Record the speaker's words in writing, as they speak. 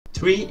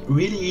3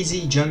 really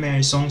easy John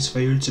Mayer songs for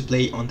you to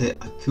play on the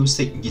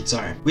acoustic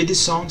guitar. With these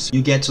songs,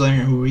 you get to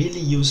learn a really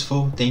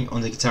useful thing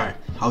on the guitar,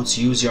 how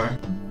to use your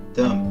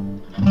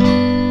thumb.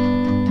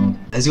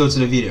 Let's go to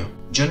the video.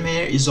 John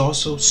Mayer is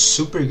also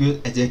super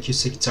good at the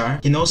acoustic guitar.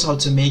 He knows how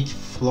to make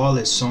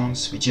flawless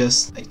songs with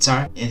just a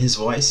guitar and his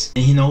voice,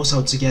 and he knows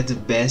how to get the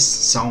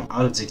best sound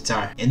out of the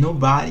guitar. And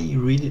nobody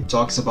really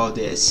talks about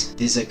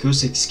these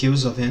acoustic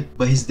skills of him,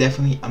 but he's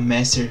definitely a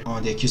master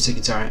on the acoustic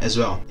guitar as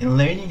well. In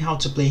learning how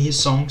to play his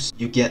songs,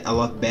 you get a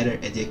lot better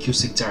at the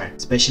acoustic guitar,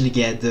 especially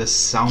get the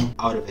sound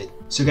out of it.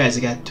 So guys,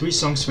 I got 3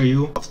 songs for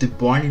you of the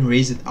Born and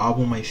Raised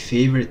album, my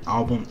favorite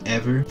album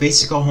ever.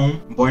 Physical Home,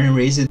 Born and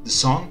Raised, the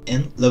song,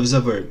 and Love is a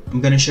Verb.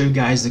 I'm gonna show you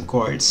guys the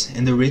chords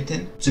and the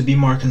written to be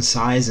more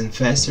concise and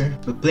faster,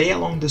 but play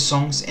along the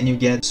songs and you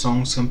get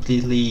songs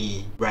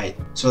completely right.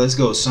 So let's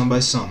go song by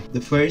song. The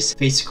first,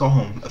 Physical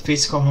Home. A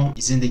Physical Home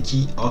is in the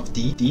key of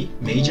D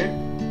major,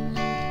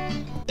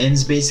 and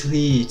it's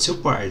basically 2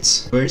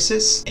 parts,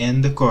 verses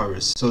and the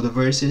chorus. So the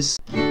verses,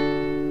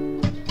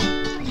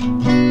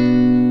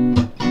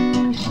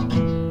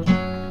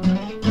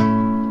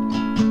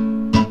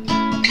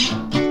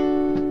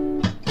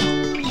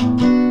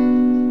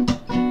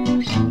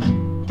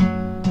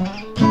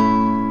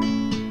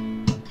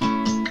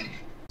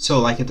 so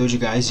like I told you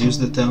guys, use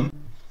the thumb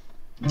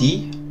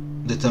D,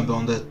 the thumb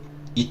on the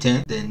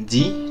E10, then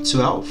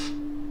D12,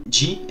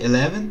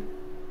 G11,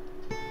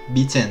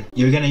 B10.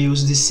 You're gonna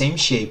use the same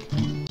shape.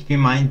 Keep in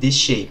mind this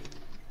shape.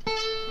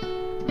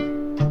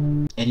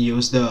 And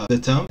use the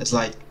thumb as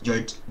like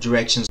your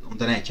directions on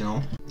the neck, you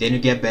know. Then you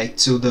get back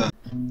to the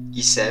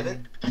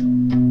E7,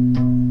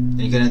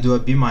 and you're gonna do a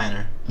B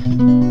minor.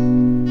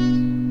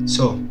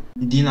 So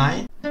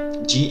D9,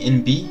 G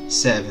and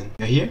B7.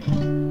 You're here.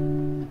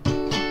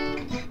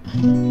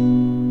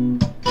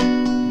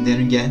 And then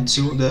you get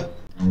to the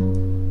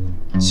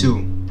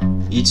 2,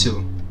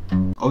 E2.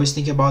 Always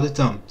think about the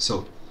thumb.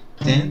 So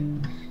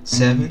 10,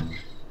 7,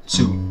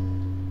 2.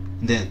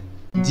 And then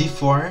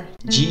D4,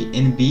 G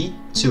and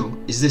B2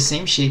 is the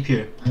same shape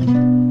here.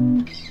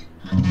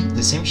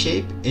 The same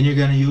shape, and you're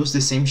gonna use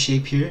the same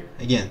shape here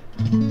again,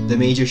 the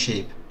major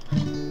shape.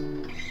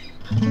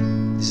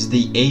 This is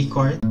the A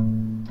chord,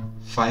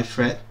 5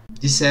 fret,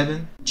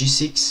 D7,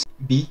 G6,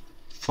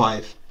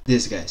 B5.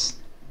 This guys.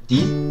 D,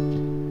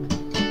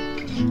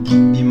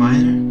 B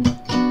minor,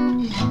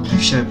 F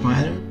sharp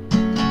minor,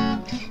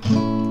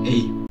 A.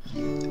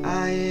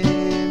 I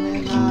am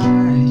an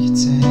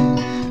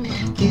architect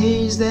of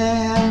things that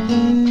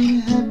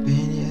haven't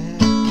happened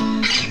yet.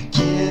 I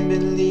can't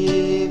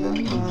believe a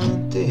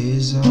month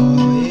is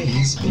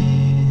always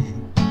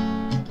been.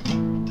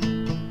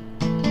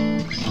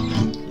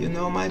 You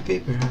know my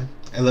paper heart.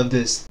 I love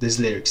these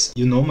lyrics.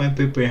 You know my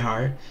paper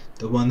heart,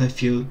 the one that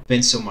feel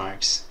pencil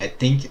marks. I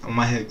think I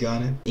might have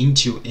gotten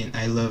into, and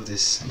I love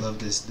this. I love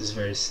this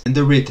verse. And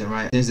the written,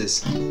 right? There's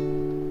this.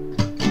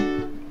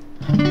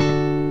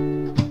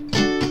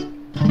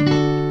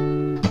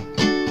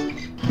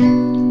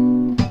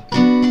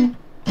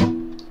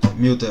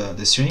 Mute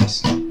the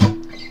strings.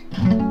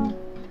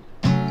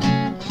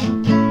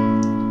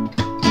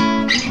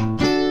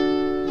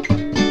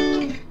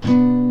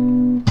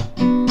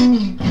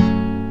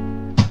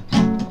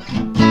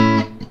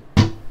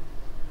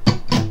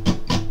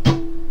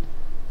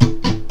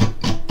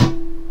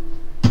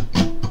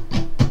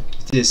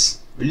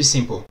 This really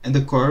simple, and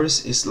the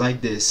chorus is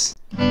like this.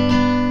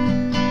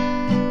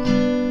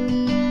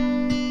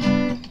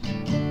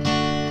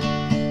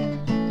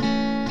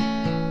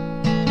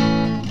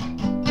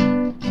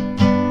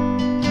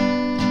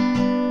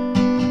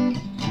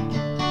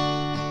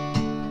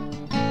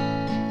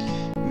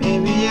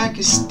 Maybe I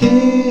could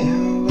stay a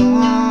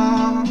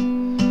while.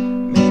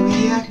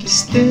 Maybe I could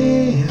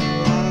stay a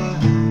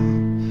while.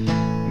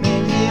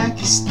 Maybe I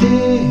could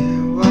stay a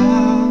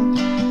while.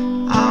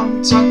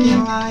 I'm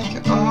talking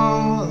like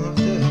all of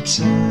the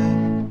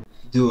time.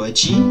 Do a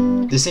G,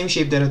 the same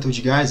shape that I told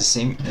you guys, the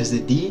same as the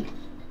D,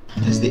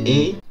 as the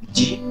A,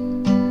 G.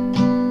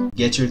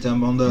 Get your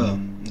thumb on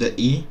the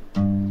E,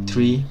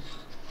 3,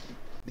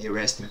 may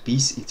rest in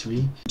peace,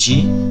 E3,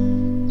 G,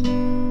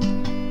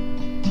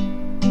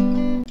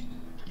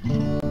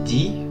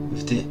 D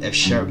with the F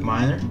sharp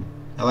minor.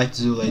 I like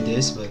to do like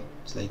this, but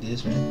it's like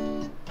this,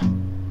 right?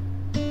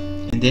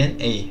 And then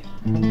A,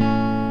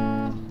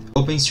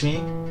 open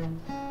string,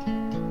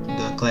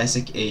 the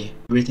classic A,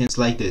 written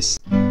like this.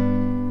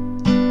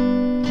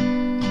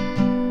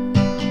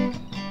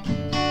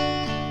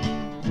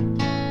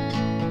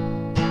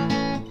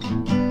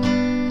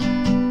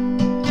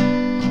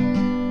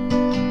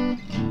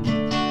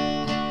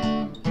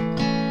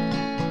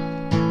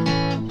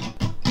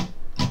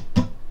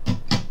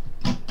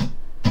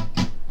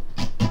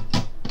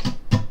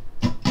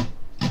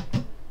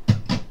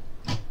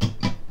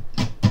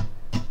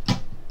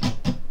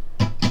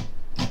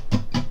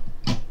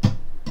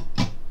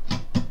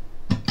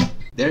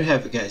 There you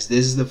have it, guys.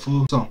 This is the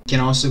full song. You can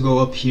also go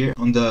up here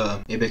on the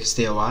Maybe I Can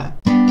Stay a While.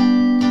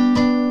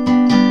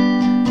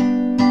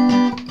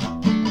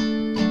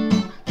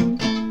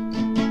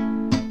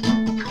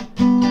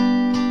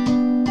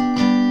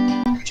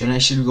 John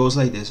actually goes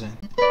like this, right?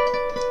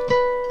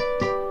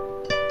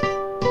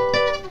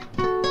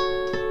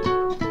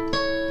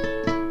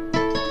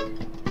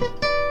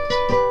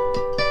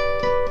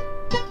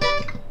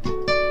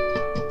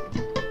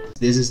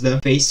 This is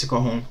the Face to Call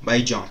Home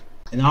by John.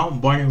 And now,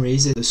 Born and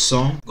Raised, the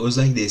song goes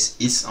like this.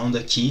 It's on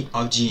the key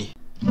of G.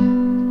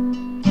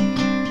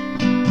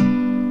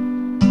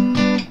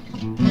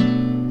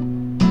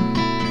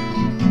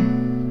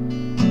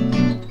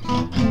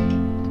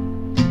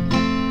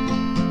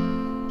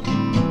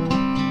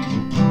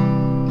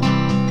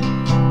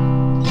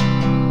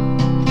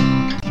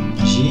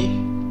 G,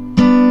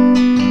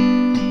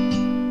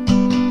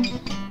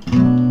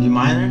 B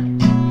minor,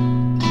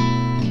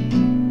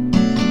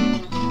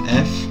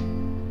 F,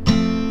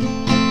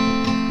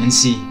 and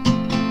C.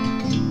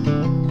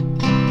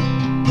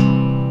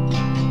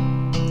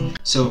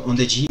 So on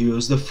the G, you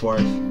use the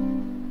fourth.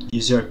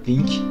 Use your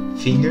pink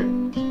finger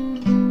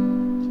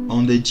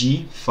on the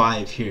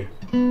G5 here.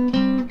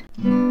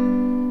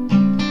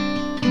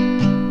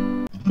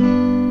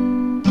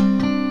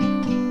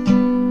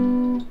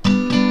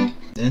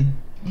 Then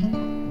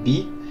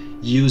B,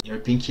 use your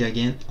pinky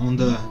again on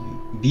the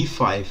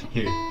B5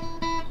 here.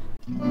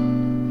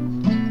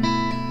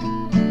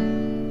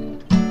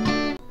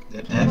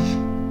 Then F.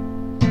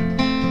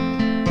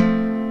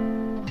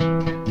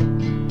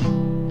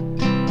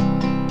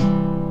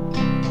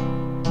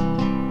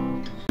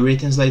 The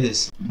written like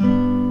this.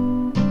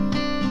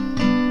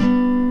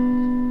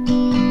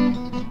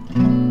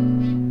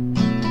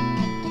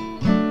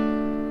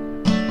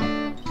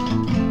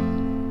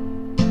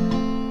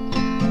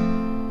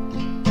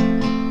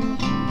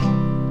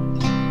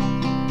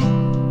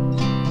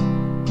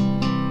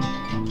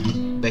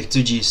 Back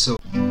to G, so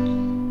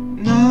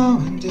now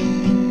and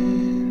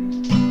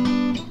then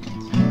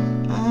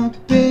I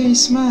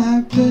pace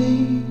my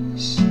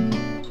place,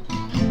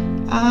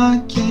 I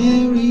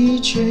can't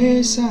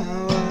retrace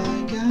how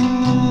I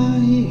got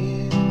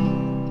here.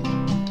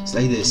 It's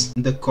like this.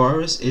 The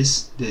chorus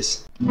is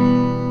this.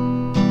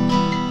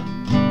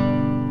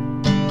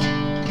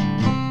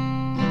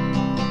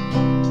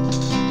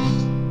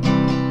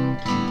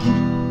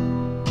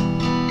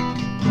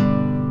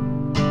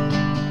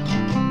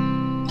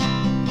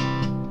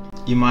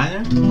 E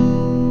minor,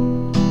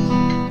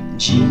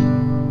 G,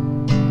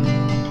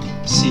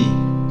 C,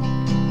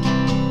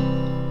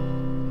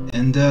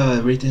 and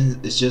the written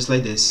is just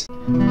like this.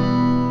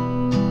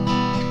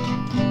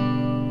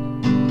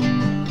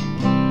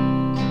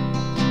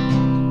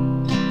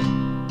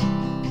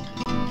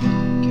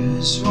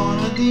 Cause one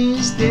of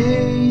these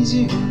days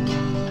you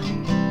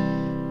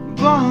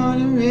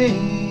born and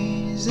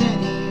raised,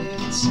 and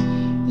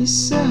it's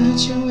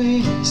such a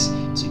waste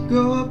to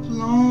grow up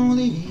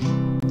lonely.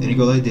 Then you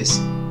go like this.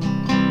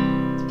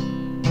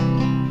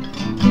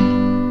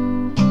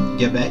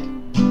 Get back.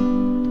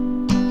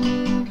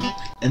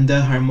 And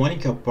the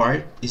harmonica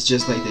part is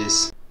just like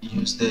this.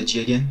 Use the G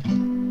again.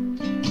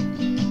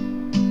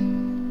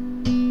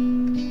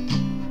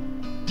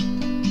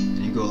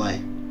 And you go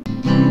like.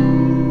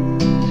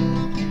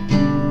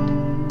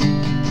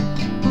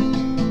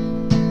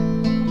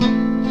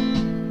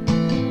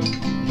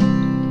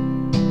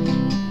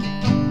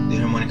 The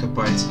harmonica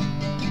part.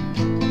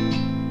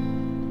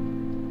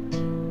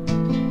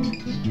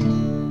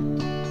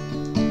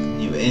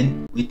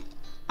 End with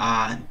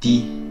a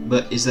D,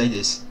 but it's like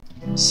this: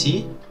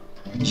 C,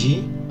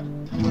 G,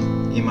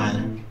 A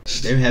minor.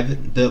 There you have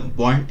it. The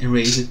Born and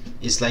Raised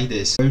is like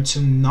this. To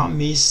not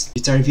miss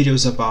guitar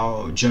videos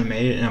about John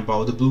Mayer and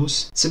about the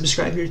blues,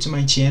 subscribe here to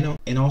my channel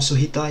and also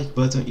hit the like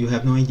button. You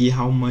have no idea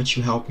how much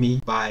you help me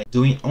by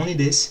doing only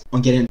this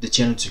on getting the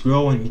channel to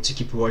grow and me to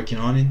keep working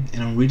on it.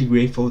 And I'm really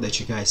grateful that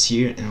you guys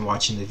here and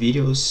watching the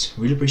videos.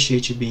 Really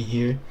appreciate you being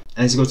here.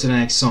 And let's go to the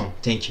next song.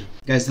 Thank you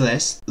guys. The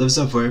last, Love's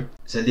a Verb.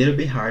 It's a little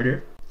bit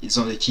harder. It's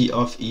on the key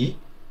of E.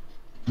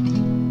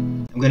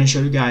 I'm gonna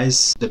show you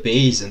guys the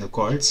bass and the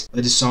chords,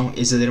 but the song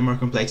is a little more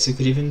complex. I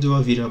could even do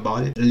a video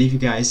about it. I'll leave you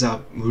guys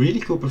a really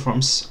cool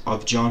performance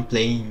of John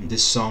playing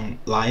this song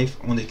live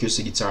on the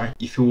acoustic guitar.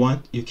 If you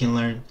want, you can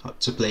learn how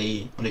to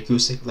play on the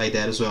acoustic like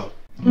that as well.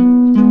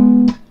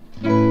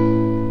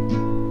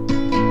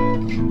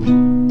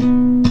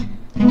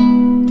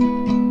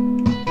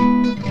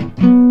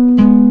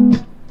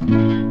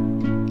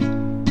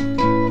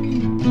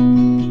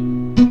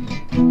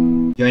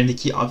 You're in the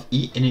key of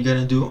E and you're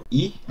gonna do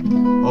E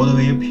all the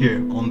way up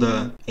here on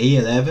the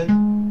A11,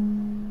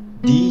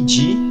 D,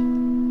 G,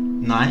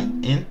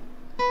 9 and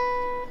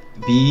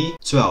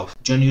B12.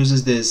 John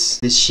uses this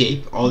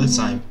shape all the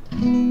time,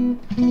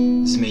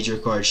 this major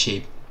chord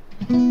shape.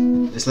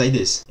 It's like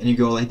this, and you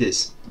go like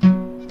this: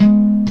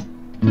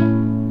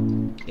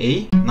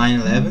 A, 9,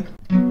 11,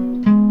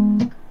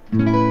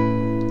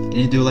 and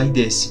you do like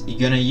this. You're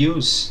gonna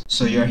use,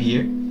 so you're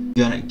here,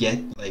 you're gonna get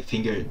like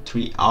finger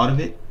 3 out of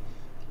it,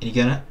 and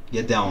you're gonna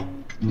get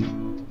down.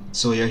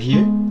 So you're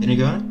here, and you're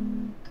gonna,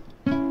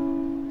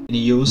 and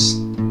you use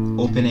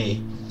open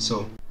A.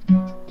 So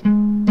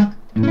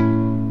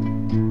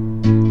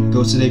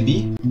go to the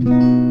B,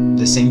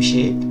 the same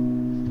shape,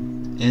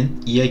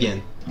 and E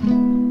again.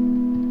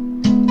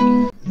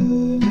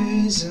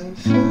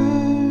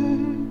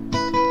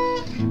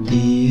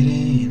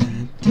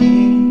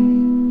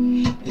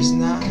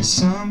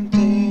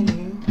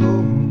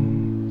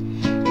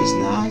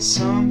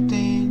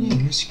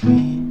 your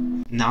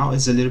screen. Now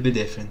it's a little bit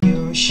different.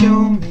 You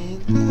show me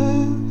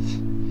love,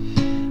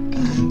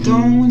 I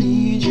don't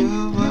need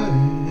your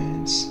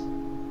words.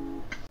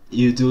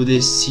 You do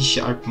this C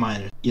sharp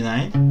minor,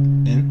 E9,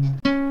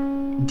 and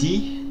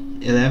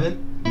D11,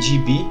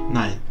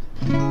 GB9.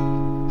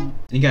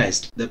 And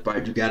guys, the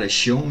part you gotta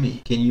show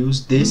me, can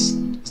use this.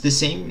 It's the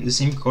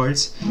same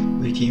chords,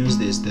 but you can use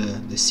this,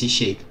 the C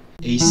shape.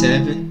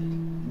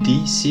 A7,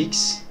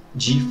 D6,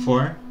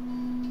 G4,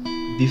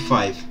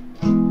 B5.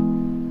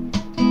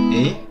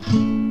 A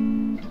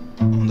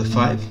on the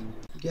 5.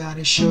 You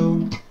gotta show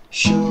me.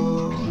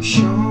 You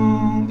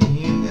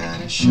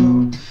gotta show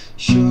me.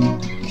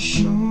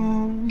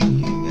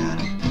 You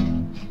gotta.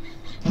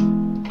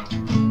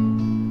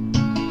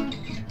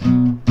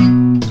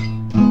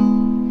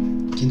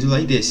 You can do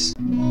like this.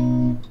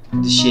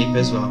 The shape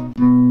as well.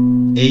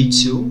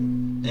 A2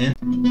 and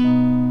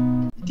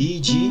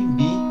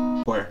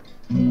DGB4.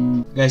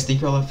 Guys,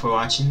 thank you all for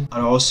watching.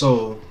 I'd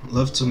also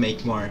love to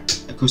make more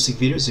acoustic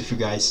videos if you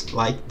guys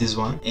like this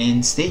one.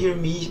 And stay here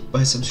with me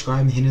by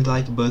subscribing and hitting the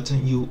like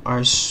button. You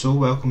are so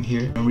welcome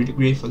here. I'm really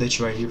grateful that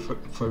you are here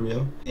for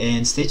real.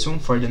 And stay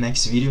tuned for the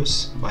next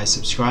videos by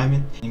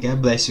subscribing. And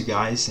God bless you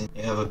guys. And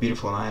you have a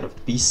beautiful night of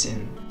peace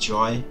and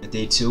joy.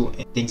 Day 2.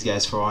 And thanks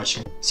guys for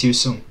watching. See you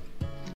soon.